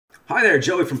Hi there,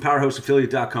 Joey from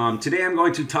PowerhouseAffiliate.com. Today I'm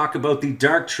going to talk about the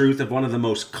dark truth of one of the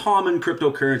most common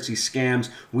cryptocurrency scams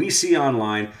we see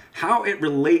online, how it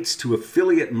relates to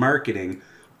affiliate marketing,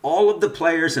 all of the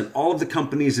players and all of the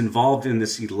companies involved in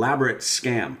this elaborate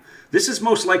scam. This is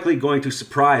most likely going to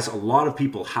surprise a lot of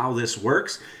people how this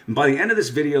works. And by the end of this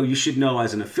video, you should know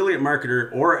as an affiliate marketer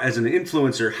or as an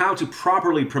influencer how to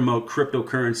properly promote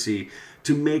cryptocurrency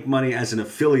to make money as an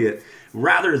affiliate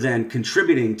rather than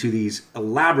contributing to these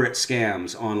elaborate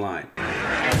scams online.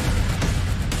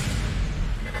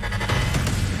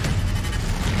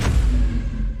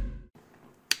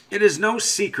 It is no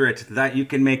secret that you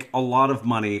can make a lot of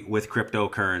money with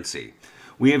cryptocurrency.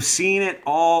 We have seen it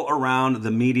all around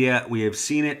the media. We have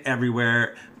seen it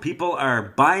everywhere. People are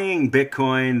buying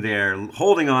Bitcoin, they're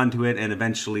holding on to it, and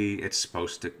eventually it's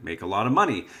supposed to make a lot of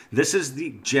money. This is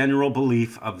the general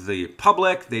belief of the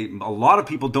public. A lot of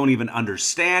people don't even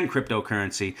understand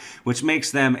cryptocurrency, which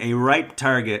makes them a ripe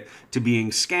target to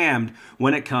being scammed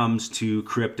when it comes to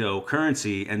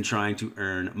cryptocurrency and trying to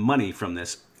earn money from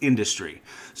this industry.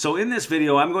 So in this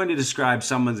video, I'm going to describe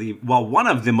one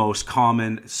of the most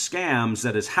common scams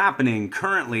that is happening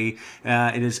currently.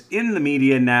 It is in the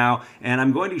media now, and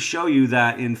I'm going to show you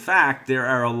that, in fact, there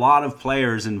are a lot of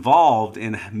players involved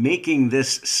in making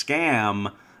this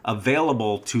scam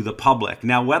available to the public.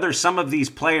 Now, whether some of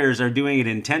these players are doing it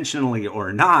intentionally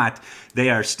or not, they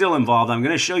are still involved. I'm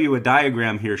going to show you a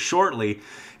diagram here shortly,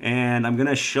 and I'm going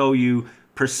to show you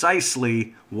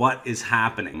precisely what is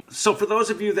happening. So for those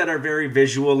of you that are very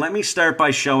visual, let me start by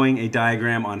showing a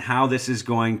diagram on how this is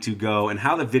going to go and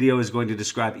how the video is going to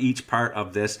describe each part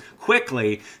of this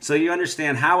quickly so you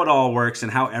understand how it all works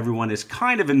and how everyone is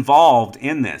kind of involved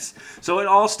in this. So it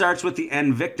all starts with the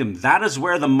end victim. That is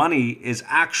where the money is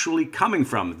actually coming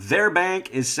from. Their bank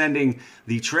is sending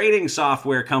the trading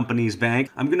software company's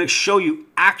bank. I'm going to show you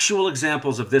actual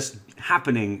examples of this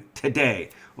happening today.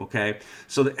 Okay,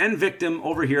 so the end victim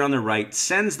over here on the right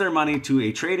sends their money to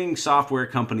a trading software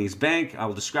company's bank. I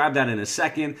will describe that in a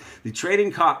second. The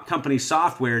trading company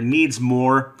software needs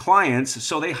more clients,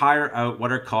 so they hire out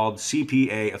what are called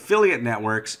CPA affiliate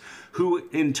networks, who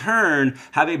in turn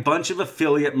have a bunch of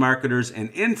affiliate marketers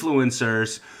and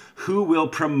influencers who will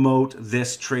promote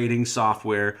this trading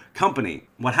software company.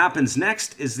 What happens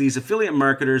next is these affiliate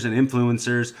marketers and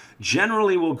influencers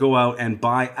generally will go out and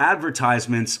buy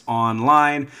advertisements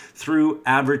online through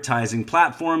advertising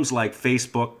platforms like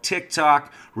Facebook,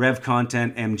 TikTok, Rev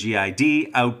Content,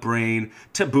 MGID, Outbrain,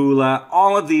 Taboola,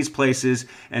 all of these places,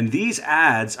 and these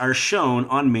ads are shown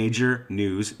on major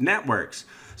news networks.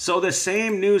 So the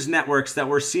same news networks that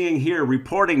we're seeing here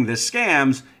reporting the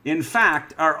scams, in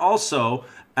fact, are also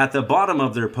at the bottom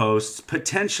of their posts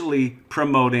potentially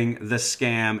promoting the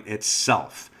scam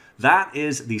itself. That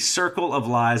is the circle of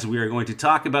lies we are going to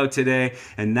talk about today,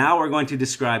 and now we're going to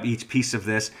describe each piece of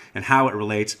this and how it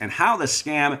relates and how the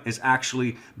scam is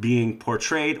actually being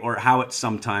portrayed or how it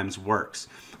sometimes works.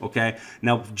 Okay,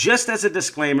 now just as a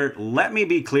disclaimer, let me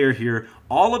be clear here.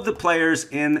 All of the players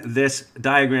in this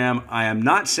diagram, I am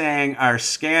not saying are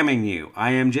scamming you.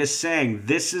 I am just saying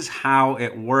this is how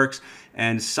it works,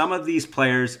 and some of these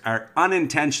players are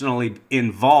unintentionally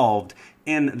involved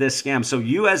in this scam. So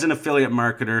you as an affiliate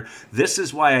marketer, this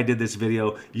is why I did this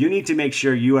video. You need to make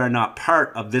sure you are not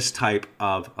part of this type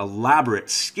of elaborate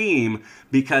scheme,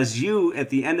 because you, at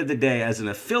the end of the day, as an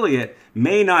affiliate,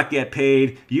 may not get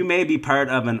paid. You may be part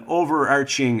of an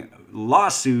overarching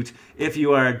lawsuit if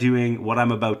you are doing what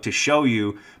I'm about to show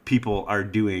you people are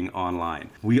doing online.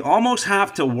 We almost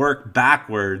have to work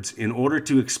backwards in order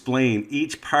to explain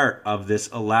each part of this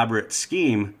elaborate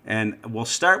scheme, and we'll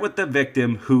start with the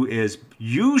victim, who is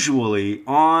usually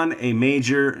on a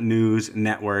major news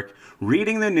network,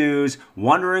 reading the news,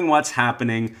 wondering what's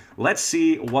happening. Let's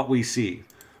see what we see.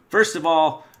 First of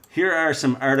all, here are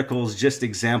some articles, just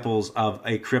examples of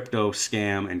a crypto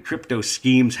scam and crypto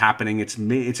schemes happening. It's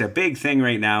a big thing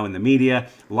right now in the media.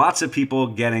 Lots of people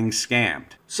getting scammed.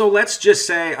 So let's just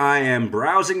say I am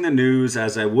browsing the news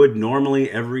as I would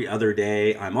normally every other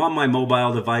day. I'm on my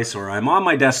mobile device or I'm on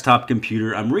my desktop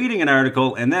computer. I'm reading an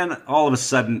article, and then all of a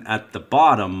sudden at the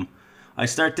bottom, I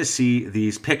start to see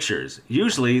these pictures.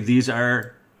 Usually these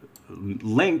are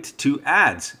linked to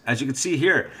ads. As you can see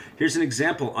here, here's an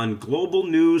example on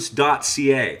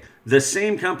globalnews.ca. The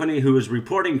same company who is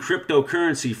reporting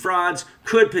cryptocurrency frauds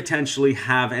could potentially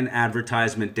have an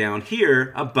advertisement down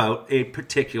here about a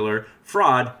particular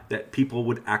fraud that people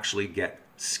would actually get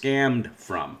scammed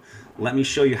from. Let me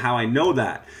show you how I know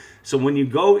that. So when you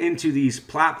go into these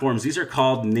platforms, these are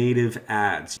called native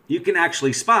ads. You can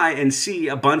actually spy and see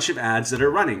a bunch of ads that are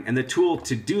running. And the tool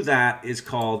to do that is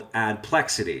called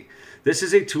Adplexity. This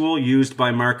is a tool used by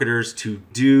marketers to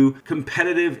do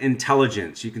competitive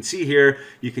intelligence. You can see here,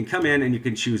 you can come in and you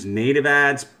can choose native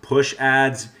ads, push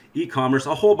ads, e-commerce,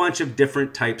 a whole bunch of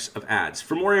different types of ads.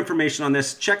 For more information on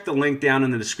this, check the link down in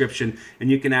the description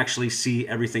and you can actually see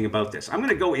everything about this. I'm going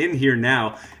to go in here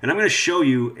now and I'm going to show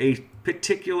you a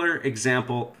particular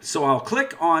example. So I'll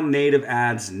click on native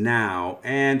ads now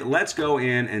and let's go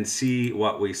in and see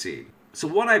what we see. So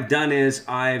what I've done is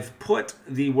I've put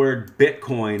the word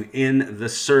Bitcoin in the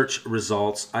search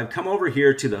results. I've come over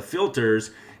here to the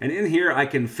filters, and in here I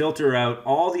can filter out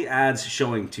all the ads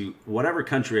showing to whatever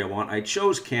country I want. I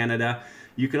chose Canada.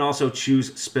 You can also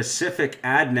choose specific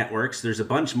ad networks. There's a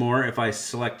bunch more if I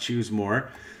select choose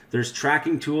more. There's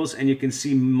tracking tools, and you can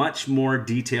see much more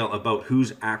detail about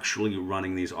who's actually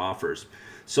running these offers.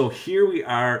 So here we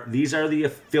are. These are the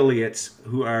affiliates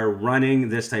who are running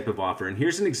this type of offer. And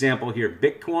here's an example here.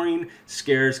 Bitcoin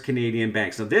scares Canadian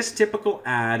banks. Now this typical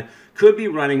ad could be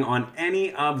running on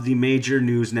any of the major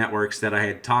news networks that I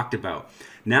had talked about.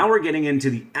 Now we're getting into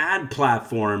the ad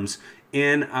platforms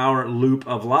in our loop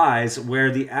of lies, where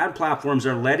the ad platforms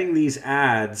are letting these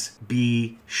ads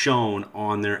be shown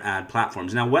on their ad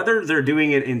platforms. Now, whether they're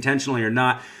doing it intentionally or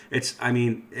not, it's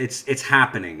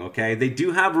happening, okay? They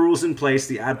do have rules in place,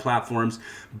 the ad platforms,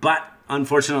 but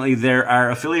unfortunately there are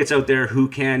affiliates out there who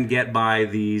can get by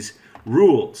these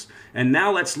rules. And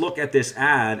now let's look at this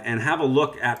ad and have a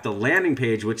look at the landing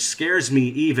page, which scares me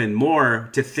even more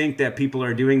to think that people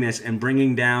are doing this and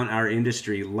bringing down our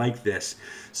industry like this.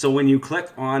 So when you click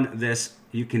on this,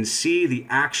 you can see the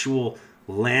actual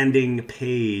landing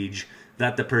page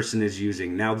that the person is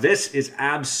using. Now this is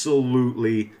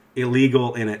absolutely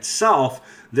illegal in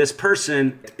itself. This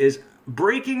person is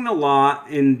breaking the law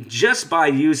in just by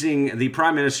using the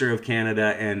Prime Minister of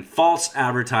Canada and false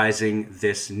advertising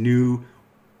this new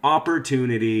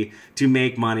opportunity to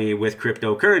make money with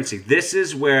cryptocurrency. This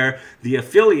is where the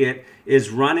affiliate is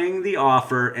running the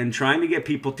offer and trying to get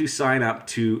people to sign up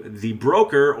to the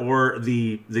broker or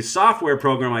the software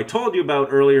program I told you about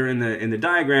earlier in the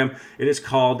diagram. It is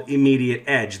called Immediate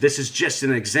Edge. This is just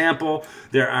an example.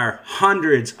 There are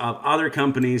hundreds of other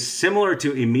companies similar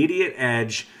to Immediate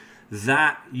Edge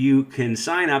that you can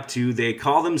sign up to. They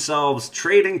call themselves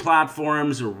trading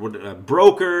platforms or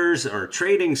brokers or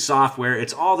trading software.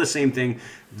 It's all the same thing.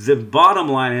 The bottom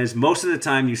line is most of the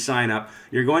time you sign up,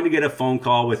 you're going to get a phone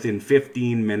call within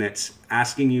 15 minutes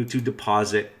asking you to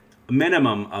deposit a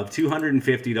minimum of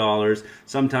 $250,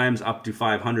 sometimes up to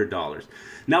 $500.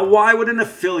 Now, why would an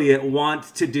affiliate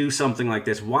want to do something like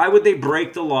this? Why would they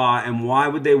break the law, and why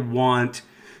would they want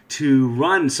to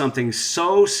run something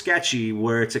so sketchy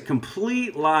where it's a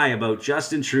complete lie about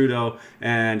Justin Trudeau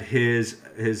and his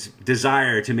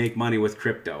desire to make money with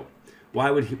crypto?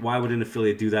 Why would an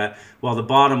affiliate do that? Well, the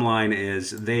bottom line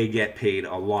is they get paid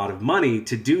a lot of money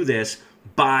to do this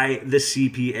by the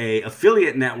CPA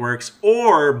affiliate networks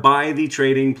or by the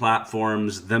trading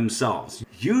platforms themselves.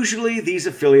 Usually these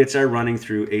affiliates are running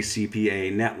through a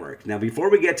CPA network. Now, before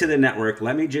we get to the network,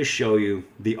 let me just show you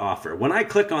the offer. When I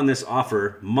click on this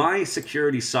offer, my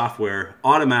security software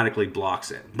automatically blocks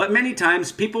it. But many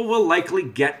times people will likely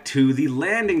get to the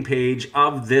landing page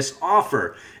of this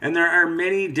offer. And there are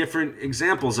many different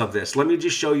examples of this. Let me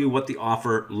just show you what the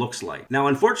offer looks like. Now,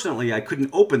 unfortunately, I couldn't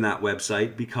open that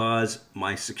website because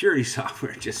my security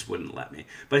software just wouldn't let me.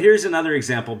 But here's another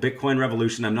example, Bitcoin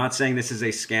Revolution. I'm not saying this is a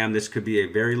scam. This could be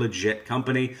a very legit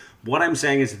company. What I'm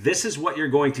saying is this is what you're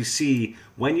going to see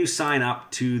when you sign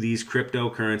up to these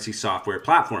cryptocurrency software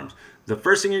platforms. The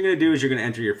first thing you're going to do is you're going to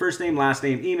enter your first name, last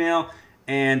name, email,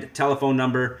 and telephone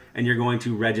number, and you're going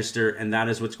to register, and that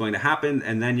is what's going to happen.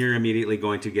 And then you're immediately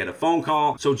going to get a phone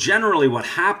call. So generally what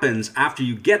happens after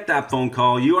you get that phone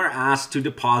call, you are asked to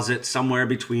deposit somewhere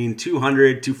between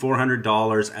 $200 to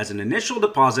 $400 as an initial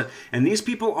deposit. And these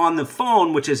people on the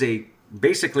phone, which is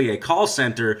basically a call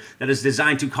center that is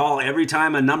designed to call every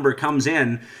time a number comes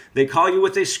in, they call you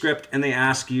with a script and they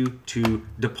ask you to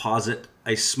deposit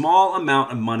a small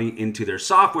amount of money into their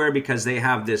software because they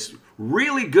have this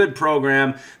really good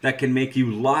program that can make you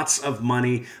lots of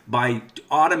money by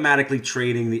automatically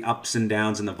trading the ups and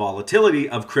downs and the volatility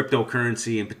of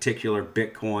cryptocurrency, in particular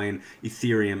Bitcoin,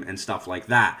 Ethereum, and stuff like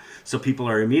that. So people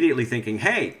are immediately thinking,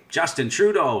 hey, Justin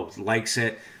Trudeau likes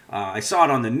it. I saw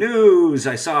it on the news,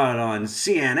 I saw it on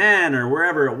CNN or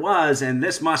wherever it was, and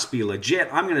this must be legit.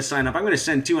 I'm going to sign up. I'm going to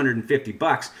send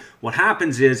 $250. What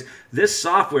happens is this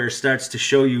software starts to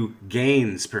show you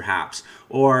gains, perhaps,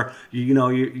 or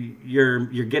you're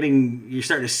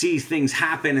starting to see things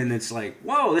happen, and it's like,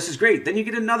 whoa, this is great. Then you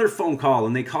get another phone call,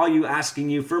 and they call you asking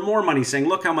you for more money, saying,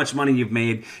 look how much money you've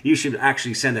made. You should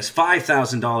actually send us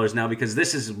 $5,000 now because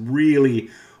this is really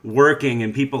working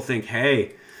and people think,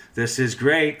 hey, this is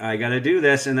great, I got to do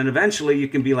this. And then eventually you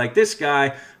can be like this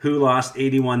guy who lost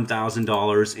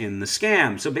 $81,000 in the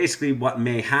scam. So basically what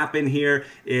may happen here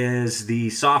is the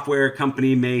software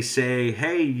company may say,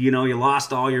 hey, you know, you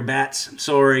lost all your bets.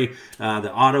 Sorry,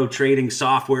 the auto trading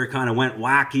software kind of went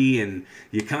wacky and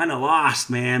you kind of lost,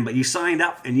 man, but you signed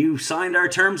up and you signed our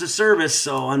terms of service.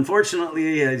 So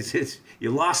unfortunately,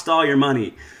 you lost all your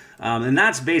money. And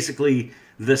that's basically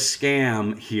the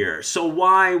scam here. So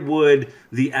why would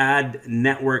the ad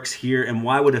networks here and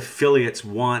why would affiliates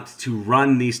want to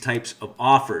run these types of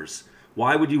offers?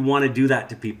 Why would you want to do that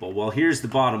to people? Well, here's the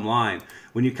bottom line.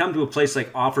 When you come to a place like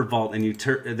Offer Vault and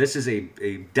this is a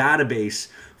database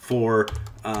for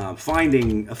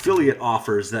finding affiliate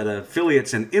offers that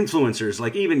affiliates and influencers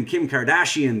like even Kim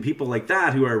Kardashian, people like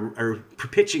that who are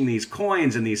pitching these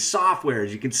coins and these softwares.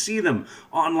 You can see them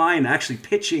online actually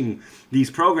pitching these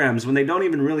programs when they don't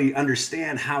even really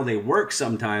understand how they work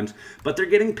sometimes, but they're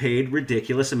getting paid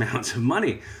ridiculous amounts of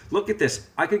money. Look at this.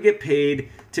 I could get paid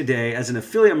today as an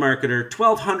affiliate marketer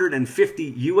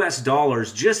 $1,250 US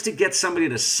just to get somebody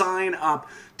to sign up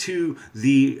to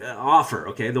the offer,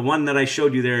 okay? The one that I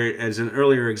showed you there as an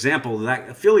earlier example, that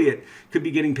affiliate could be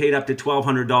getting paid up to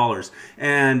 $1,200.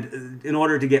 And in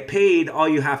order to get paid, all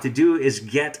you have to do is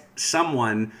get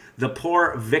someone, the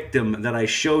poor victim that I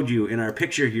showed you in our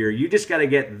picture here, you just got to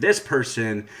get this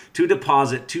person to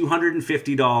deposit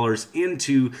 $250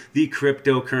 into the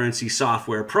cryptocurrency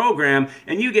software program,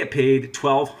 and you get paid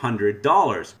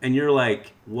 $1,200. And you're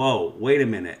like, whoa, wait a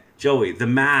minute. Joey, the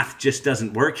math just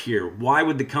doesn't work here. Why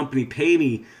would the company pay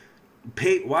you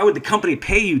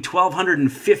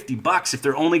 $1,250 if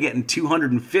they're only getting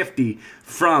 $250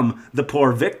 from the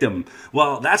poor victim?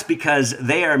 Well, that's because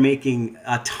they are making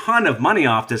a ton of money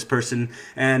off this person,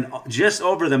 and just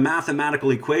over the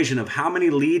mathematical equation of how many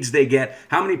leads they get,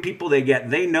 how many people they get,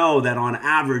 they know that on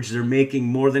average they're making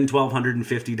more than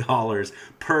 $1,250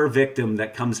 per victim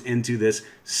that comes into this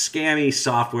scammy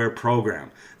software program.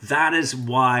 That is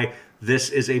why this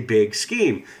is a big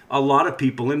scheme. A lot of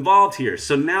people involved here.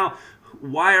 So now,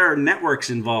 why are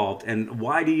networks involved, and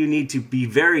why do you need to be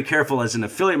very careful as an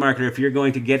affiliate marketer if you're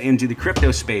going to get into the crypto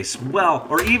space? Well,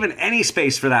 or even any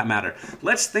space for that matter.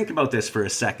 Let's think about this for a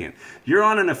second. You're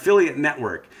on an affiliate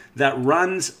network that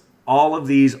runs all of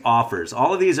these offers.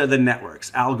 All of these are the networks.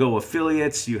 Algo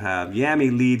Affiliates, you have Yammy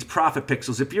Leads, Profit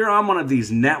Pixels. If you're on one of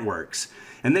these networks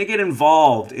and they get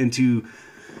involved into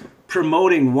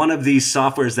promoting one of these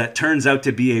softwares that turns out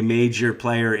to be a major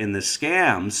player in the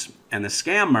scams and the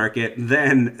scam market,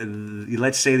 then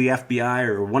let's say the FBI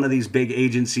or one of these big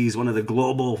agencies, one of the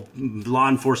global law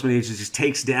enforcement agencies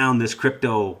takes down this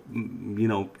crypto,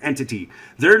 entity.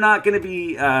 They're not going to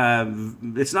be,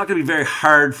 it's not going to be very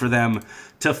hard for them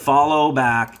to follow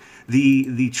back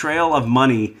the trail of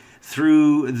money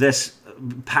through this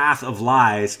path of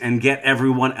lies and get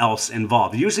everyone else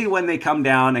involved. Usually when they come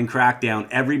down and crack down,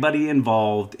 everybody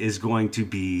involved is going to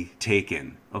be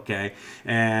taken, okay?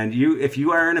 And if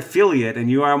you are an affiliate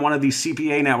and you are one of these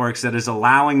CPA networks that is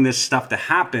allowing this stuff to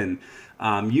happen,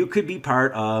 you could be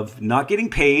part of not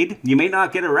getting paid. You may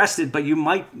not get arrested, but you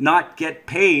might not get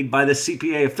paid by the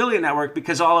CPA affiliate network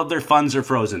because all of their funds are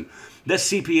frozen. The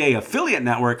CPA affiliate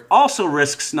network also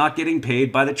risks not getting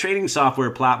paid by the trading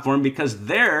software platform because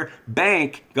their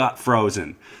bank got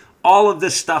frozen. All of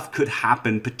this stuff could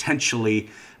happen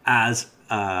potentially as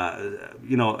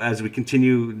we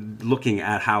continue looking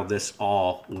at how this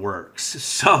all works.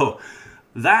 So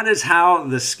that is how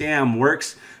the scam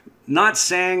works. Not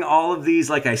saying all of these,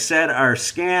 like I said, are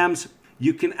scams.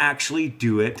 You can actually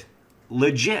do it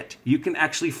legit. You can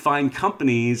actually find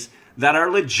companies that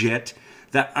are legit,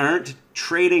 that aren't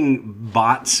trading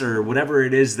bots or whatever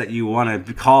it is that you want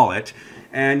to call it,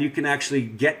 and you can actually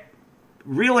get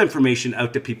real information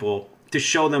out to people to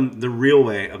show them the real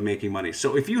way of making money.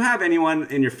 So if you have anyone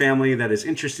in your family that is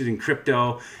interested in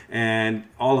crypto and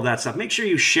all of that stuff, make sure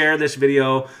you share this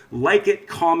video, like it,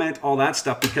 comment, all that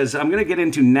stuff, because I'm going to get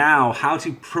into now how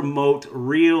to promote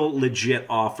real legit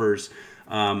offers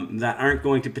that aren't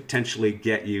going to potentially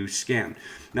get you scammed.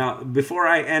 Now, before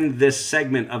I end this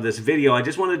segment of this video, I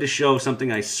just wanted to show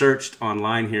something I searched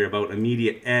online here about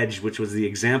immediate edge, which was the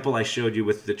example I showed you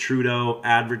with the Trudeau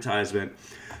advertisement.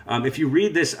 If you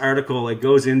read this article, it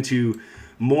goes into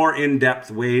more in-depth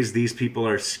ways these people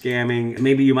are scamming.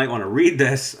 Maybe you might want to read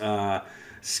this.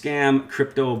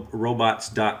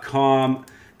 Scamcryptorobots.com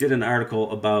did an article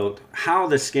about how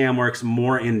the scam works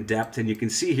more in depth, and you can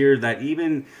see here that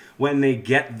even when they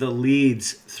get the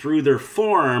leads through their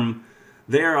form,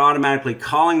 they are automatically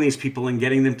calling these people and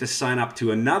getting them to sign up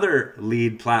to another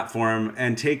lead platform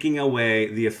and taking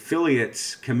away the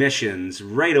affiliates' commissions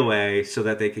right away so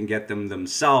that they can get them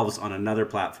themselves on another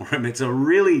platform. It's a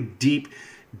really deep,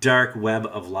 dark web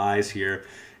of lies here.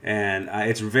 And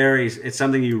it's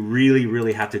something you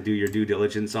really have to do your due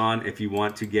diligence on if you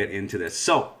want to get into this.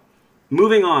 So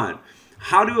moving on,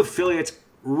 how do affiliates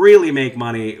really make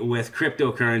money with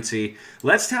cryptocurrency?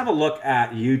 Let's have a look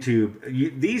at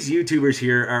YouTube. These YouTubers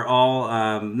here are all,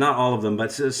 not all of them,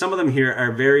 but some of them here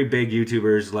are very big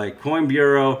YouTubers like Coin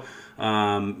Bureau.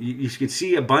 You can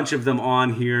see a bunch of them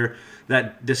on here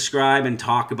that describe and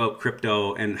talk about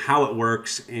crypto and how it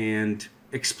works and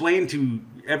explain to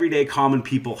everyday common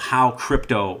people how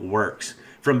crypto works,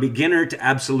 from beginner to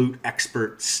absolute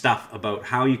expert stuff about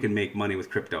how you can make money with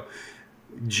crypto.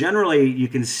 Generally, you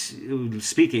can,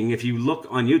 speaking, if you look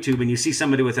on YouTube and you see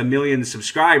somebody with 1 million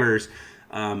subscribers,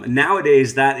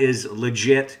 nowadays that is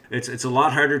legit. It's a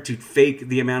lot harder to fake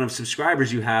the amount of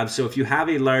subscribers you have. So if you have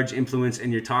a large influence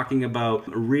and you're talking about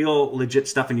real legit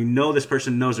stuff and you know this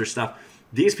person knows their stuff,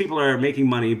 these people are making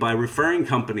money by referring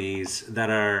companies that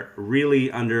are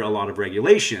really under a lot of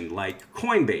regulation, like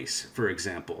Coinbase, for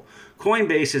example.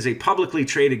 Coinbase is a publicly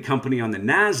traded company on the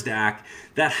NASDAQ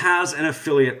that has an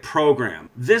affiliate program.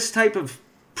 This type of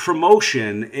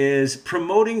promotion is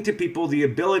promoting to people the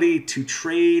ability to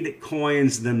trade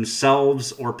coins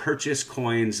themselves or purchase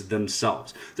coins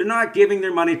themselves. They're not giving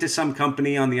their money to some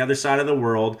company on the other side of the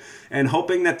world and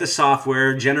hoping that the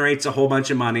software generates a whole bunch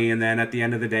of money and then at the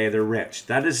end of the day they're rich.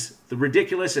 That is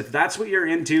ridiculous. If that's what you're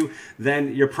into,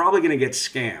 then you're probably going to get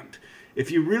scammed. If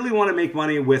you really want to make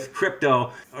money with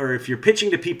crypto, or if you're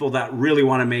pitching to people that really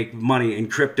want to make money in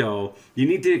crypto, you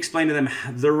need to explain to them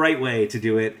the right way to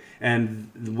do it.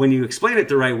 And when you explain it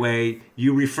the right way,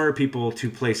 you refer people to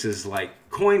places like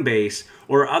Coinbase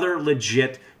or other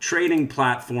legit trading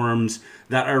platforms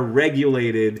that are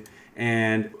regulated,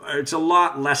 and it's a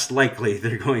lot less likely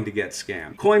they're going to get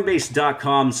scammed.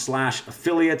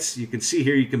 Coinbase.com/affiliates. You can see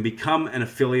here you can become an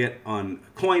affiliate on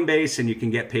Coinbase and you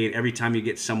can get paid every time you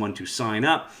get someone to sign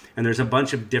up. And there's a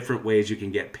bunch of different ways you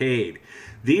can get paid.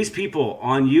 These people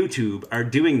on YouTube are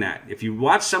doing that. If you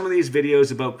watch some of these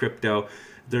videos about crypto,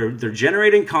 they're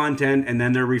generating content and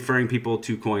then they're referring people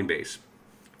to Coinbase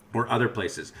or other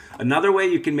places. Another way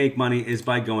you can make money is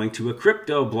by going to a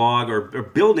crypto blog or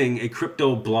building a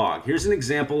crypto blog. Here's an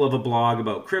example of a blog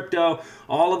about crypto.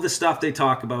 All of the stuff they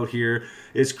talk about here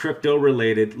is crypto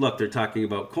related. Look, they're talking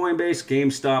about Coinbase,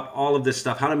 GameStop, all of this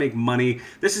stuff, how to make money.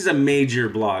 This is a major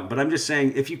blog, but I'm just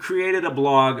saying if you created a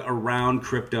blog around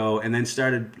crypto and then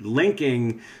started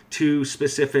linking to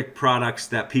specific products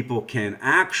that people can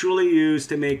actually use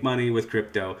to make money with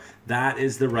crypto, that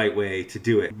is the right way to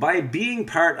do it. By being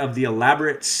part of the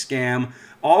elaborate scam,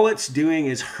 all it's doing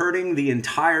is hurting the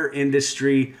entire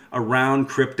industry around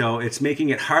crypto. It's making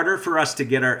it harder for us to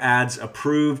get our ads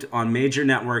approved on major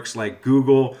networks like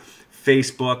Google,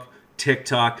 Facebook,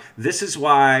 TikTok. This is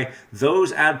why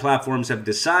those ad platforms have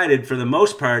decided, for the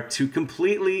most part, to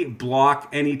completely block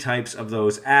any types of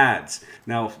those ads.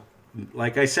 Now,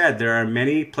 like I said, there are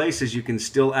many places you can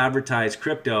still advertise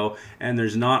crypto, and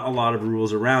there's not a lot of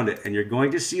rules around it. And you're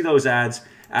going to see those ads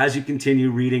as you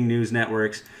continue reading news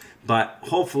networks. But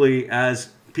hopefully, as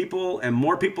people and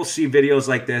more people see videos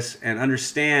like this and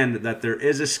understand that there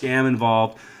is a scam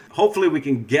involved, hopefully we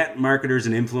can get marketers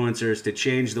and influencers to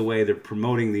change the way they're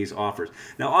promoting these offers.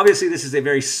 Now, obviously, this is a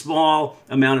very small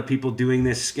amount of people doing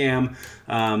this scam.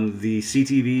 The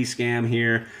CTV scam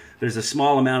here, there's a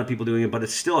small amount of people doing it, but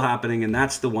it's still happening, and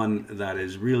that's the one that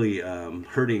is really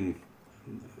hurting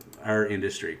our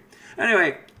industry.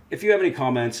 Anyway, if you have any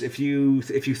comments, if you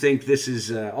think this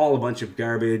is all a bunch of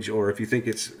garbage, or if you think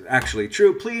it's actually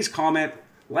true, please comment,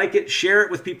 like it, share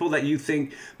it with people that you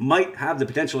think might have the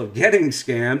potential of getting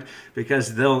scammed,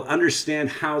 because they'll understand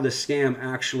how the scam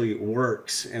actually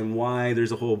works and why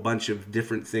there's a whole bunch of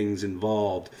different things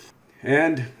involved.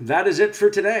 And that is it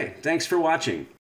for today. Thanks for watching.